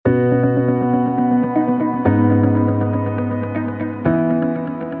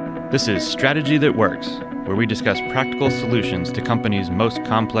This is Strategy That Works, where we discuss practical solutions to companies' most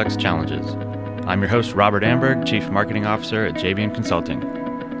complex challenges. I'm your host, Robert Amberg, Chief Marketing Officer at Jabian Consulting.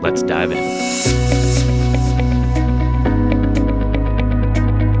 Let's dive in.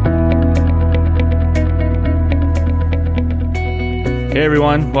 Hey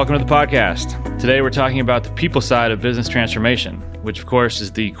everyone, welcome to the podcast. Today we're talking about the people side of business transformation, which of course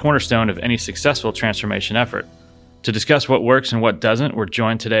is the cornerstone of any successful transformation effort. To discuss what works and what doesn't, we're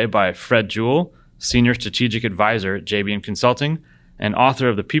joined today by Fred Jewell, Senior Strategic Advisor at Jabian Consulting and author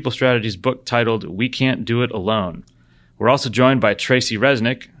of the People Strategies book titled We Can't Do It Alone. We're also joined by Tracy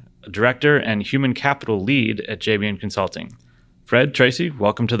Reznik, Director and Human Capital Lead at Jabian Consulting. Fred, Tracy,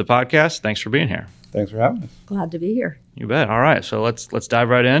 welcome to the podcast. Thanks for being here. Thanks for having us. Glad to be here. You bet. All right, so let's dive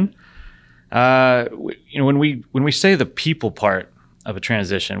right in. When we say the people part of a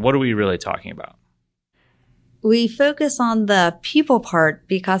transition, what are we really talking about? We focus on the people part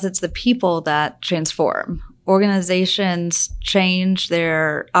because it's the people that transform. Organizations change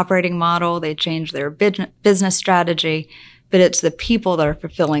their operating model, they change their business strategy, but it's the people that are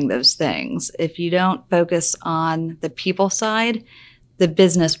fulfilling those things. If you don't focus on the people side, the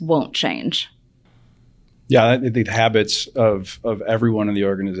business won't change. Yeah, the habits of everyone in the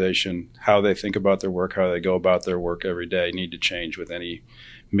organization, how they think about their work, how they go about their work every day need to change with any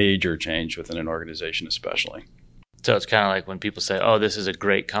major change within an organization especially. So it's kind of like when people say, oh, this is a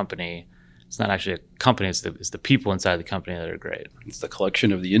great company. It's not actually a company, it's the people inside the company that are great. It's the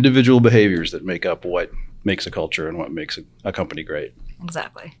collection of the individual behaviors that make up what makes a culture and what makes a company great.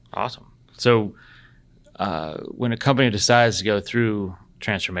 Exactly. Awesome. So when a company decides to go through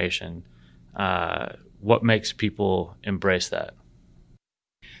transformation, what makes people embrace that?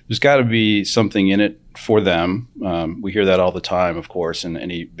 There's got to be something in it for them. We hear that all the time, of course, in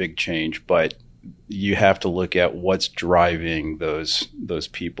any big change, but you have to look at what's driving those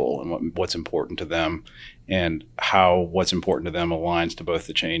people and what's important to them and how what's important to them aligns to both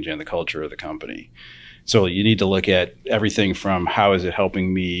the change and the culture of the company. So you need to look at everything from how is it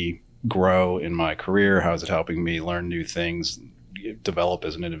helping me grow in my career, how is it helping me learn new things, develop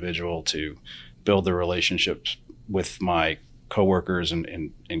as an individual, to build the relationships with my coworkers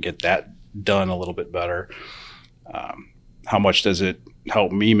and get that done a little bit better. How much does it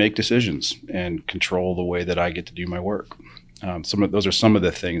help me make decisions and control the way that I get to do my work? Those are some of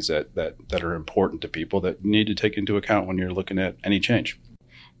the things that are important to people that you need to take into account when you're looking at any change.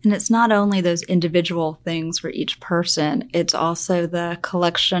 And it's not only those individual things for each person, it's also the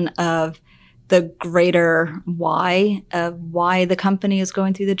collection of the greater why of why the company is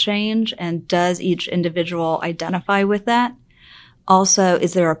going through the change, and does each individual identify with that? Also,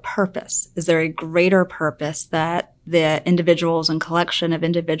 is there a purpose? Is there a greater purpose that the individuals and collection of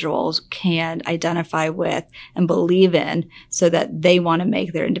individuals can identify with and believe in so that they want to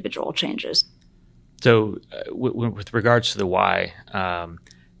make their individual changes? So with regards to the why,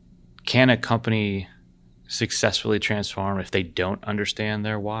 can a company successfully transform if they don't understand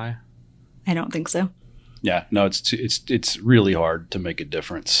their why? I don't think so. Yeah, no, it's really hard to make a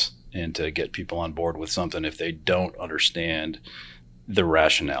difference and to get people on board with something if they don't understand the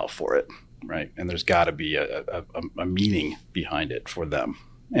rationale for it, right? And there's got to be a meaning behind it for them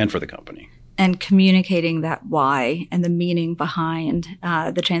and for the company. And communicating that why and the meaning behind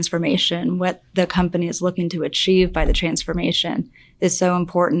the transformation, what the company is looking to achieve by the transformation, is so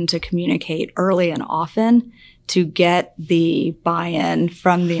important to communicate early and often to get the buy-in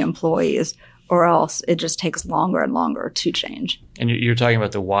from the employees, or else it just takes longer and longer to change. And you're talking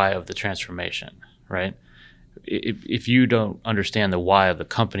about the why of the transformation, right? If you don't understand the why of the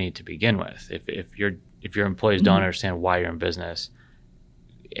company to begin with, if your employees don't understand why you're in business,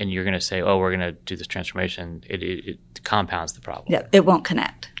 and you're going to say, oh, we're going to do this transformation, it compounds the problem. Yeah, it won't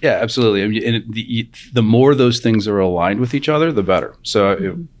connect. Yeah, absolutely. I mean, the more those things are aligned with each other, the better.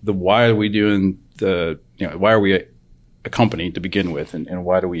 So the why are we doing why are we a company to begin with, and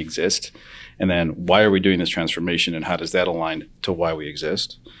why do we exist? And then why are we doing this transformation, and how does that align to why we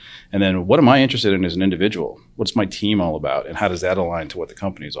exist? And then what am I interested in as an individual? What's my team all about? And how does that align to what the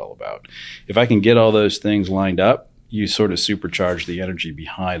company is all about? If I can get all those things lined up, you sort of supercharge the energy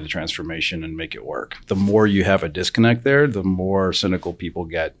behind the transformation and make it work. The more you have a disconnect there, the more cynical people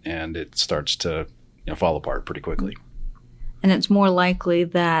get, and it starts to fall apart pretty quickly. And it's more likely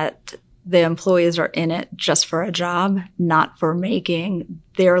that the employees are in it just for a job, not for making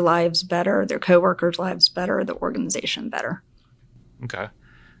their lives better, their coworkers' lives better, the organization better. Okay.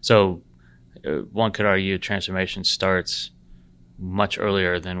 So one could argue transformation starts much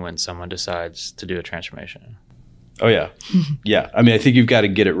earlier than when someone decides to do a transformation. Oh, yeah. Yeah. I mean, I think you've got to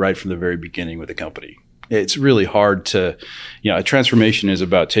get it right from the very beginning with the company. It's really hard to, a transformation is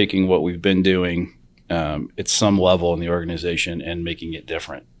about taking what we've been doing at some level in the organization and making it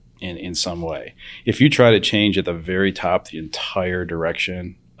different in some way. If you try to change at the very top the entire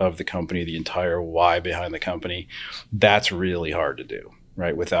direction of the company, the entire why behind the company, that's really hard to do,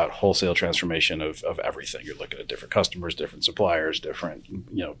 right? Without wholesale transformation of everything. You're looking at different customers, different suppliers, different,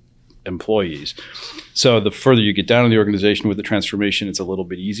 employees. So the further you get down in the organization with the transformation, it's a little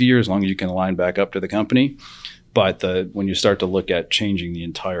bit easier as long as you can align back up to the company. But when you start to look at changing the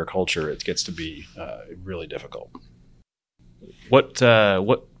entire culture, it gets to be really difficult. What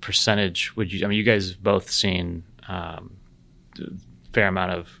percentage would you? I mean, you guys have both seen a fair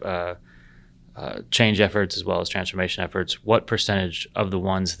amount of change efforts as well as transformation efforts. What percentage of the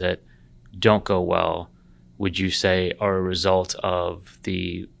ones that don't go well would you say are a result of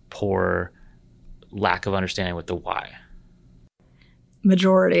the poor lack of understanding with the why?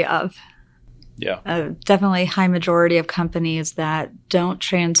 Majority of. Yeah. Definitely high majority of companies that don't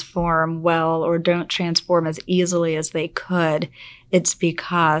transform well or don't transform as easily as they could. It's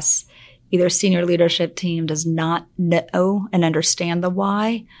because either senior leadership team does not know and understand the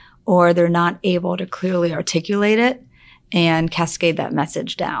why, or they're not able to clearly articulate it and cascade that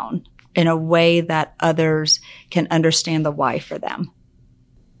message down in a way that others can understand the why for them.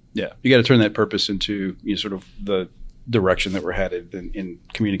 Yeah. You got to turn that purpose into sort of the direction that we're headed and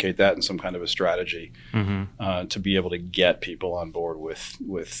communicate that in some kind of a strategy to be able to get people on board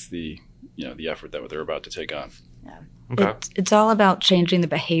with the the effort that they're about to take on. Yeah. Okay. It's all about changing the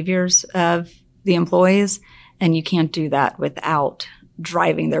behaviors of the employees, and you can't do that without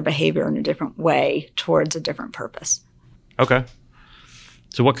driving their behavior in a different way towards a different purpose. Okay.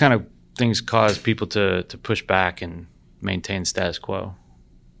 So what kind of things cause people to push back and maintain status quo?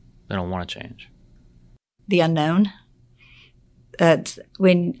 They don't want to change. The unknown.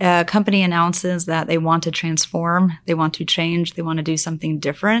 When a company announces that they want to transform, they want to change, they want to do something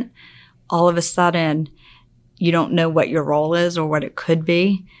different, all of a sudden, you don't know what your role is or what it could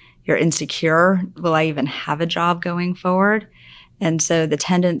be. You're insecure. Will I even have a job going forward? And so the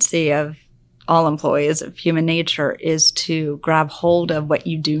tendency of all employees of human nature is to grab hold of what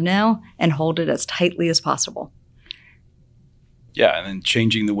you do know and hold it as tightly as possible. Yeah, and then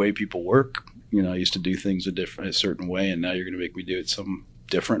changing the way people work. I used to do things a certain way, and now you're going to make me do it some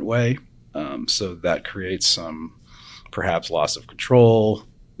different way. So that creates some perhaps loss of control,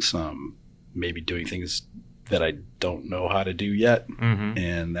 some maybe doing things that I don't know how to do yet,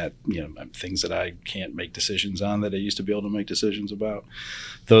 and that things that I can't make decisions on that I used to be able to make decisions about.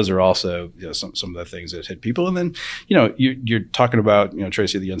 Those are also some of the things that hit people. And then you're talking about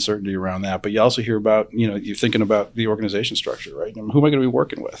Tracy, the uncertainty around that, but you also hear about you're thinking about the organization structure, right? Who am I going to be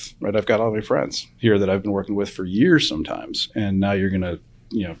working with, right? I've got all my friends here that I've been working with for years sometimes, and now you're going to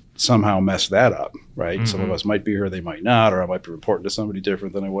somehow mess that up, right? Some of us might be here, they might not, or I might be reporting to somebody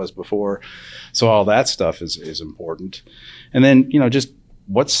different than I was before. So all that stuff is important. And then, just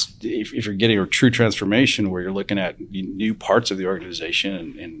if you're getting a true transformation where you're looking at new parts of the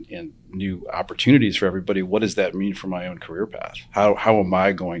organization and new opportunities for everybody, what does that mean for my own career path? How am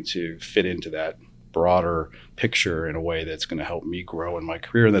I going to fit into that broader picture in a way that's going to help me grow in my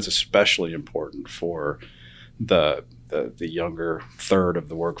career? And that's especially important for the younger third of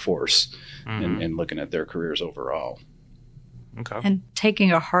the workforce and looking at their careers overall. Okay. And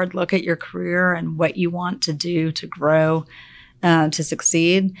taking a hard look at your career and what you want to do to grow, to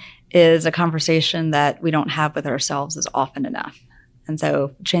succeed is a conversation that we don't have with ourselves as often enough. And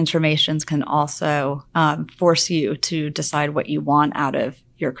so transformations can also force you to decide what you want out of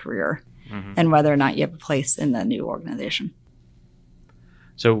your career and whether or not you have a place in the new organization.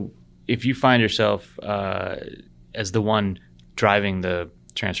 So if you find yourself as the one driving the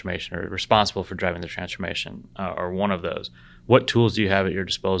transformation or responsible for driving the transformation or one of those, what tools do you have at your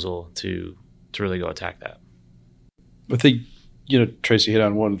disposal to really go attack that? I think, Tracy hit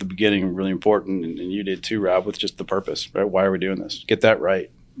on one at the beginning, really important, and you did too, Rob, with just the purpose, right? Why are we doing this? Get that right.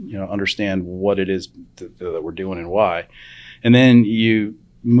 Understand what it is that we're doing and why. And then you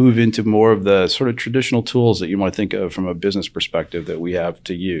move into more of the sort of traditional tools that you might think of from a business perspective that we have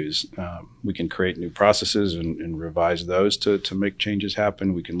to use. We can create new processes and revise those to make changes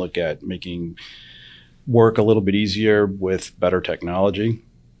happen. We can look at making work a little bit easier with better technology.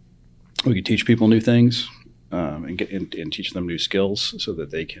 We can teach people new things and teach them new skills so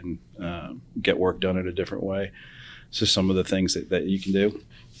that they can get work done in a different way. So some of the things that you can do.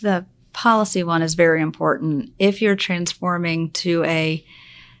 The policy one is very important. If you're transforming to a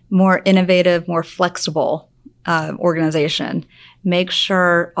more innovative, more flexible organization, make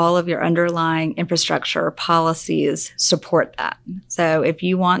sure all of your underlying infrastructure policies support that. So if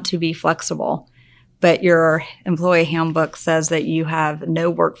you want to be flexible, but your employee handbook says that you have no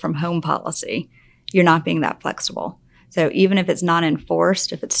work from home policy, you're not being that flexible. So even if it's not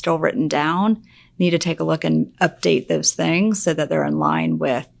enforced, if it's still written down, need to take a look and update those things so that they're in line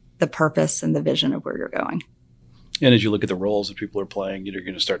with the purpose and the vision of where you're going. And as you look at the roles that people are playing, you're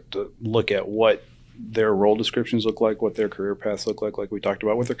going to start to look at what their role descriptions look like, what their career paths look like we talked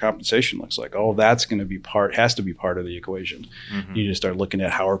about, what their compensation looks like. All that's going to be has to be part of the equation. Mm-hmm. You need to start looking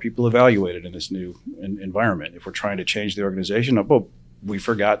at how are people evaluated in this new environment. If we're trying to change the organization, we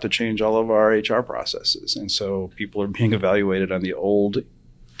forgot to change all of our HR processes. And so people are being evaluated on the old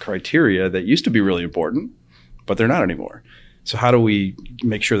criteria that used to be really important, but they're not anymore. So how do we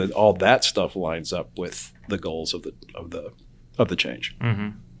make sure that all that stuff lines up with the goals of the change?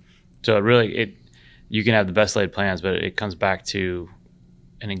 Mm-hmm. So you can have the best laid plans, but it comes back to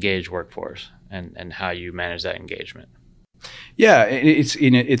an engaged workforce and how you manage that engagement. Yeah, it's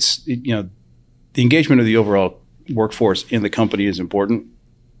the engagement of the overall workforce in the company is important,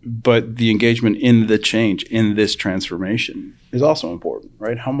 but the engagement in the change, in this transformation is also important,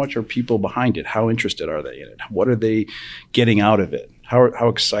 right? How much are people behind it? How interested are they in it? What are they getting out of it? How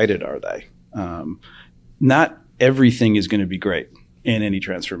excited are they? Not everything is going to be great in any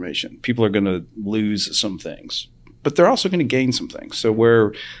transformation. People are going to lose some things, but they're also going to gain some things. So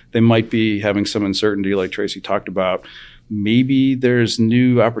where they might be having some uncertainty, like Tracy talked about, maybe there's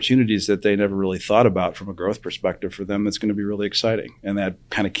new opportunities that they never really thought about from a growth perspective for them that's going to be really exciting. And that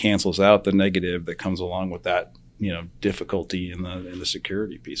kind of cancels out the negative that comes along with that, difficulty in the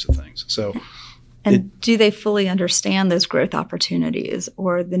security piece of things. So, do they fully understand those growth opportunities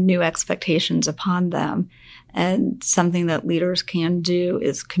or the new expectations upon them? And something that leaders can do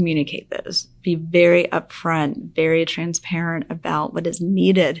is communicate those. Be very upfront, very transparent about what is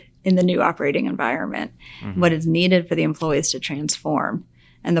needed in the new operating environment, mm-hmm. what is needed for the employees to transform.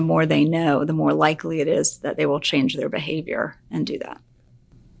 And the more they know, the more likely it is that they will change their behavior and do that.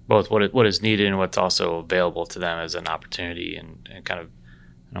 Both what is needed and what's also available to them as an opportunity and kind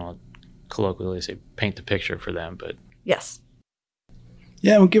of, colloquially say, paint the picture for them. But yes.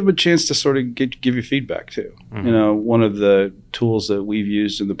 Yeah, we'll give them a chance to sort of give you feedback too. Mm-hmm. One of the tools that we've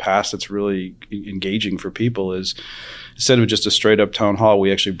used in the past that's really engaging for people is instead of just a straight up town hall,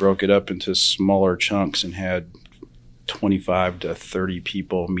 we actually broke it up into smaller chunks and had 25 to 30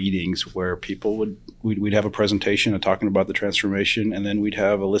 people meetings where we'd have a presentation of talking about the transformation, and then we'd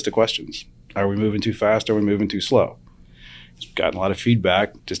have a list of questions. Are we moving too fast? Are we moving too slow? Gotten a lot of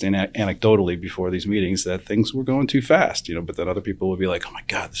feedback just anecdotally before these meetings that things were going too fast, but then other people would be like, oh my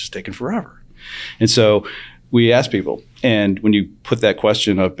God, this is taking forever. And so we asked people, and when you put that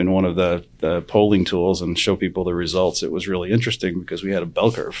question up in one of the polling tools and show people the results, it was really interesting because we had a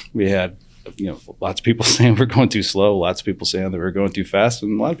bell curve. We had lots of people saying we're going too slow, lots of people saying that we're going too fast,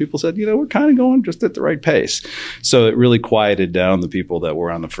 and a lot of people said, we're kind of going just at the right pace. So it really quieted down the people that were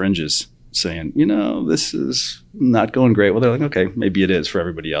on the fringes saying, this is not going great. Well, they're like, okay, maybe it is for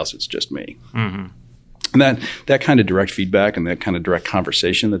everybody else. It's just me. Mm-hmm. And that kind of direct feedback and that kind of direct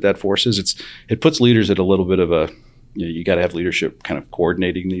conversation that forces, it puts leaders at a little bit of a, you got to have leadership kind of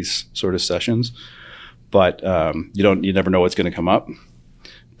coordinating these sort of sessions, but you never know what's going to come up.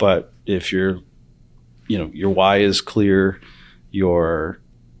 But if your why is clear, you're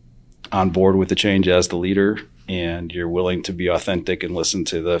on board with the change as the leader, and you're willing to be authentic and listen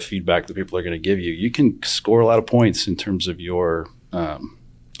to the feedback that people are going to give you, you can score a lot of points in terms of your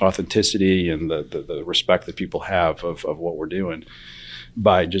authenticity and the respect that people have of what we're doing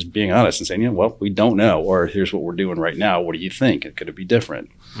by just being honest and saying, well, we don't know, or here's what we're doing right now. What do you think? Could it be different?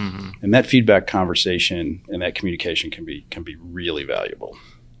 Mm-hmm. And that feedback conversation and that communication can be really valuable.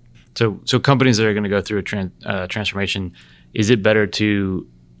 So companies that are going to go through a transformation, is it better to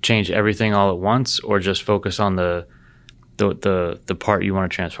change everything all at once, or just focus on the part you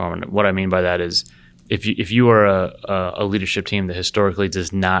want to transform? And what I mean by that is, if you are a leadership team that historically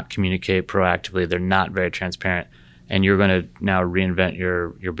does not communicate proactively, they're not very transparent, and you're going to now reinvent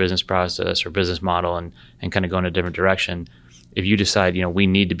your business process or business model and kind of go in a different direction. If you decide, we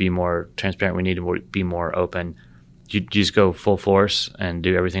need to be more transparent, we need to be more open, you just go full force and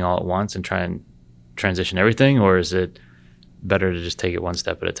do everything all at once and try and transition everything, or is it better to just take it one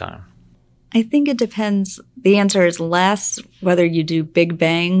step at a time? I think it depends. The answer is less whether you do big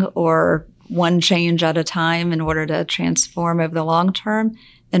bang or one change at a time in order to transform over the long term,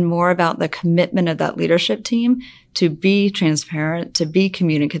 and more about the commitment of that leadership team to be transparent, to be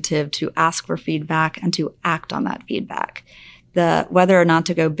communicative, to ask for feedback, and to act on that feedback. Whether or not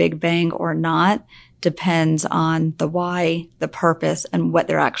to go big bang or not depends on the why, the purpose, and what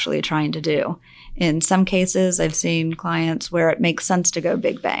they're actually trying to do. In some cases, I've seen clients where it makes sense to go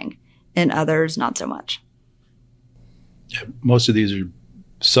big bang. In others, not so much. Yeah, most of these are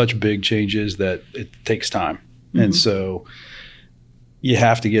such big changes that it takes time. Mm-hmm. And so you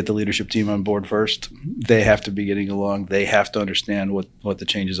have to get the leadership team on board first. They have to be getting along. They have to understand what the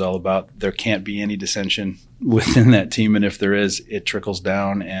change is all about. There can't be any dissension within that team. And if there is, it trickles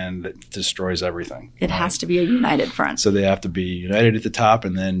down and it destroys everything. It has to be a united front. So they have to be united at the top.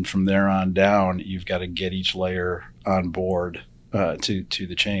 And then from there on down, you've got to get each layer on board to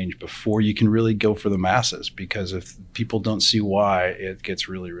the change before you can really go for the masses. Because if people don't see why, it gets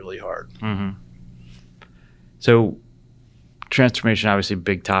really, really hard. Mm-hmm. So transformation, obviously,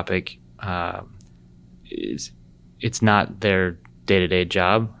 big topic. It's not their day-to-day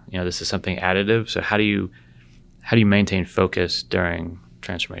job. This is something additive. So how do you maintain focus during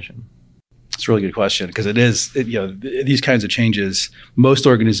transformation? It's a really good question because these kinds of changes, most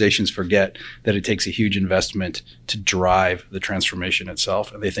organizations forget that it takes a huge investment to drive the transformation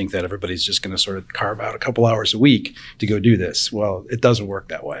itself. And they think that everybody's just going to sort of carve out a couple hours a week to go do this. Well, it doesn't work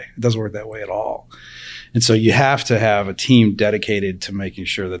that way. It doesn't work that way at all. And so you have to have a team dedicated to making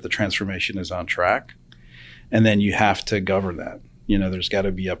sure that the transformation is on track. And then you have to govern that. There's got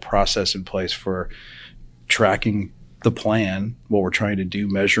to be a process in place for tracking the plan, what we're trying to do,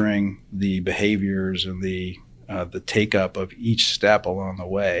 measuring the behaviors and the take-up of each step along the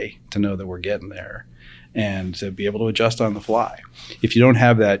way to know that we're getting there and to be able to adjust on the fly. If you don't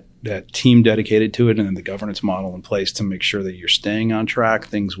have that team dedicated to it and then the governance model in place to make sure that you're staying on track,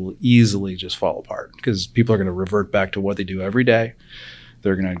 things will easily just fall apart because people are going to revert back to what they do every day.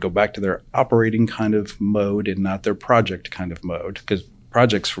 They're going to go back to their operating kind of mode and not their project kind of mode because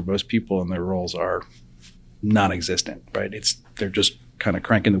projects for most people in their roles are non-existent, right? They're just kind of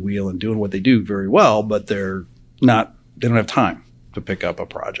cranking the wheel and doing what they do very well, but they don't have time to pick up a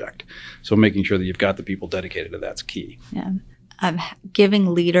project. So making sure that you've got the people dedicated to that's key. Yeah. Giving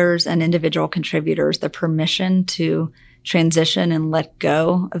leaders and individual contributors the permission to transition and let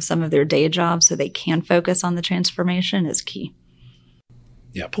go of some of their day jobs so they can focus on the transformation is key.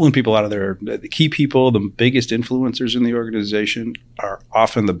 Yeah, pulling people out of the key people, the biggest influencers in the organization are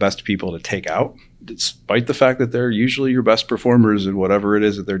often the best people to take out, despite the fact that they're usually your best performers in whatever it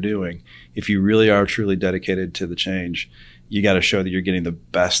is that they're doing. If you really are truly dedicated to the change, you got to show that you're getting the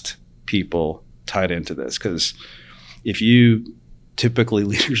best people tied into this. Because if you typically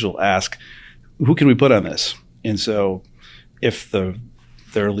leaders will ask, who can we put on this? And so if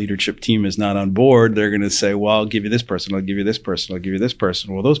their leadership team is not on board, they're going to say, well, I'll give you this person, I'll give you this person, I'll give you this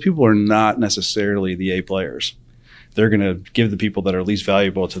person. Well, those people are not necessarily the A players. They're going to give the people that are least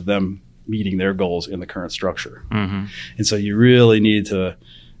valuable to them meeting their goals in the current structure. Mm-hmm. And so you really need to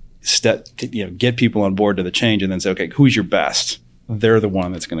get people on board to the change and then say, okay, who's your best? They're the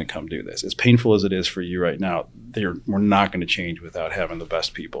one that's going to come do this. As painful as it is for you right now, we're not going to change without having the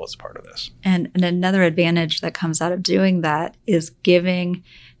best people as part of this. And another advantage that comes out of doing that is giving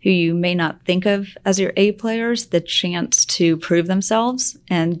who you may not think of as your A players the chance to prove themselves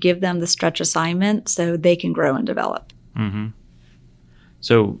and give them the stretch assignment so they can grow and develop. Mm-hmm.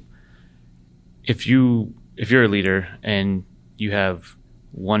 So if you're a leader and you have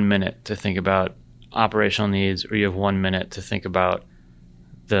 1 minute to think about operational needs, or you have 1 minute to think about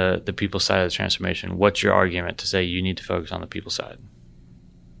the people side of the transformation, what's your argument to say you need to focus on the people side?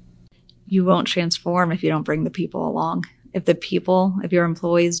 You won't transform if you don't bring the people along. If your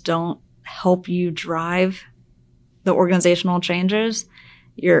employees don't help you drive the organizational changes,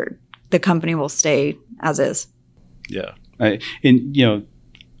 the company will stay as is. Yeah.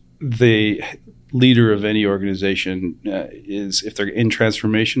 The leader of any organization is, if they're in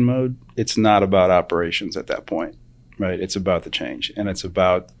transformation mode, it's not about operations at that point, right? It's about the change and it's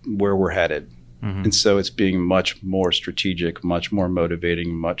about where we're headed. Mm-hmm. And so it's being much more strategic, much more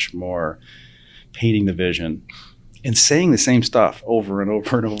motivating, much more painting the vision and saying the same stuff over and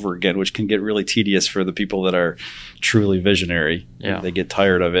over and over again, which can get really tedious for the people that are truly visionary. Yeah. They get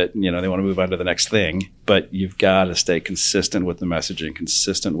tired of it and, they want to move on to the next thing. But you've got to stay consistent with the messaging,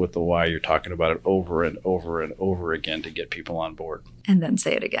 consistent with the why. You're talking about it over and over and over again to get people on board. And then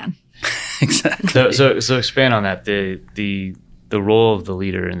say it again. Exactly. So expand on that. The role of the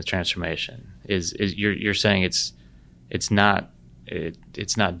leader in the transformation is you're saying it's not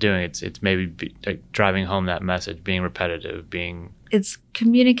doing it's maybe driving home that message, being repetitive, it's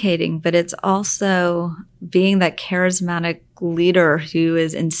communicating, but it's also being that charismatic leader who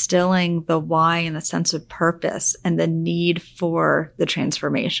is instilling the why and the sense of purpose and the need for the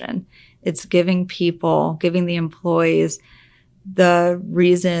transformation. It's giving the employees the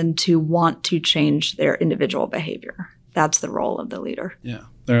reason to want to change their individual behavior. That's the role of the leader. Yeah.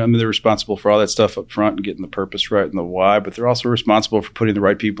 They're responsible for all that stuff up front and getting the purpose right and the why, but they're also responsible for putting the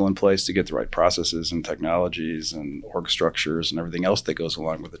right people in place to get the right processes and technologies and org structures and everything else that goes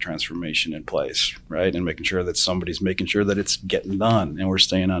along with the transformation in place, right? And making sure that somebody's making sure that it's getting done and we're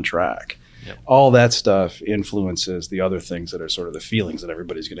staying on track. Yep. All that stuff influences the other things that are sort of the feelings that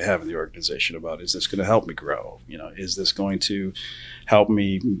everybody's going to have in the organization about, is this going to help me grow? Is this going to help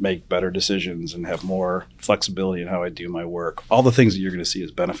me make better decisions and have more flexibility in how I do my work? All the things that you're going to see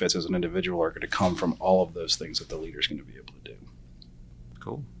as benefits as an individual are going to come from all of those things that the leader's going to be able to do.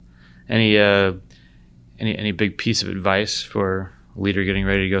 Cool. Any big piece of advice for a leader getting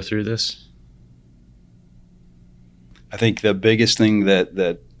ready to go through this? I think the biggest thing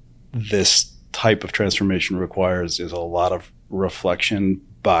that this type of transformation requires is a lot of reflection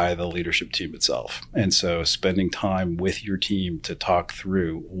by the leadership team itself. And so spending time with your team to talk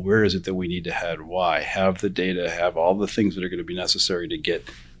through, where is it that we need to head, why, have the data, have all the things that are going to be necessary to get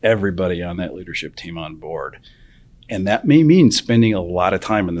everybody on that leadership team on board. And that may mean spending a lot of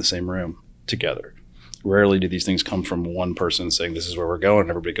time in the same room together. Rarely do these things come from one person saying, this is where we're going, and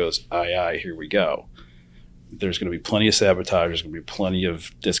everybody goes, aye, aye, here we go. There's going to be plenty of sabotage. There's going to be plenty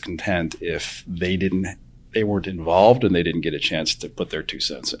of discontent if they weren't involved and they didn't get a chance to put their 2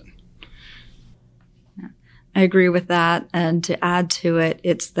 cents in. I agree with that. And to add to it,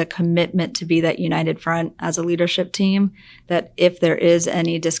 it's the commitment to be that united front as a leadership team, that if there is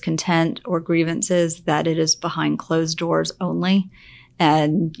any discontent or grievances, that it is behind closed doors only,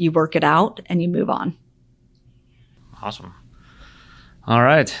 and you work it out and you move on. Awesome. All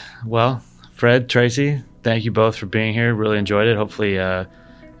right. Well, Fred, Tracy, thank you both for being here. Really enjoyed it. Hopefully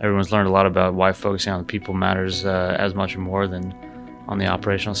everyone's learned a lot about why focusing on the people matters as much or more than on the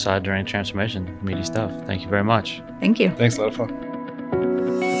operational side during transformation. Meaty stuff. Thank you very much. Thank you. Thanks. A lot of fun.